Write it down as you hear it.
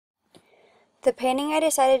The painting I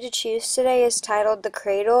decided to choose today is titled The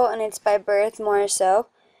Cradle, and it's by Berthe Morisot.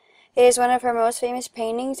 It is one of her most famous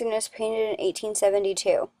paintings and was painted in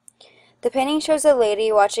 1872. The painting shows a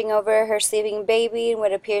lady watching over her sleeping baby in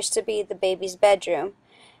what appears to be the baby's bedroom.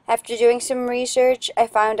 After doing some research, I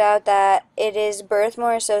found out that it is Berthe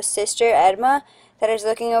Morisot's sister, Edma, that is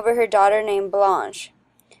looking over her daughter named Blanche.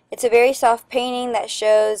 It's a very soft painting that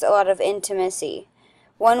shows a lot of intimacy.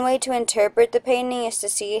 One way to interpret the painting is to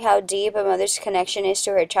see how deep a mother's connection is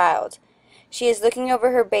to her child. She is looking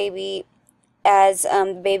over her baby as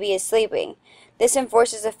the baby is sleeping. This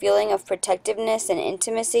enforces a feeling of protectiveness and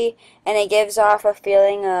intimacy, and it gives off a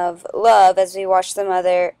feeling of love as we watch the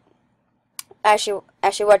mother as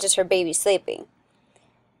she watches her baby sleeping.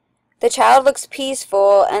 The child looks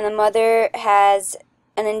peaceful, and the mother has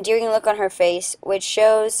an endearing look on her face, which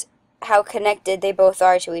shows how connected they both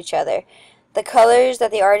are to each other. The colors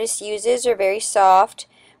that the artist uses are very soft,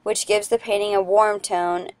 which gives the painting a warm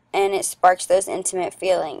tone, and it sparks those intimate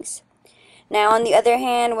feelings. Now, on the other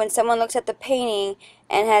hand, when someone looks at the painting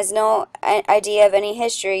and has no idea of any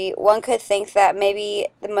history, one could think that maybe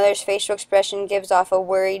the mother's facial expression gives off a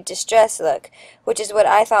worried, distressed look, which is what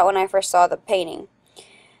I thought when I first saw the painting.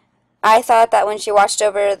 I thought that when she watched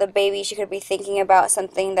over the baby, she could be thinking about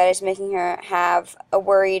something that is making her have a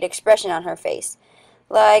worried expression on her face.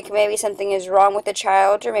 Like maybe something is wrong with the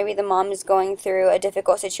child, or maybe the mom is going through a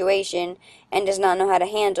difficult situation and does not know how to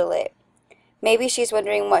handle it. Maybe she's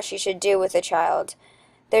wondering what she should do with the child.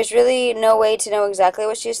 There's really no way to know exactly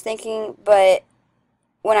what she's thinking, but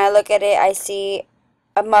when I look at it, I see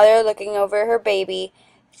a mother looking over her baby,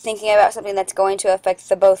 thinking about something that's going to affect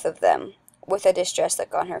the both of them, with a distressed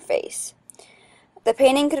look on her face. The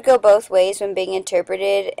painting could go both ways when being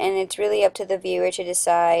interpreted, and it's really up to the viewer to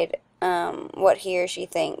decide what he or she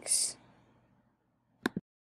thinks.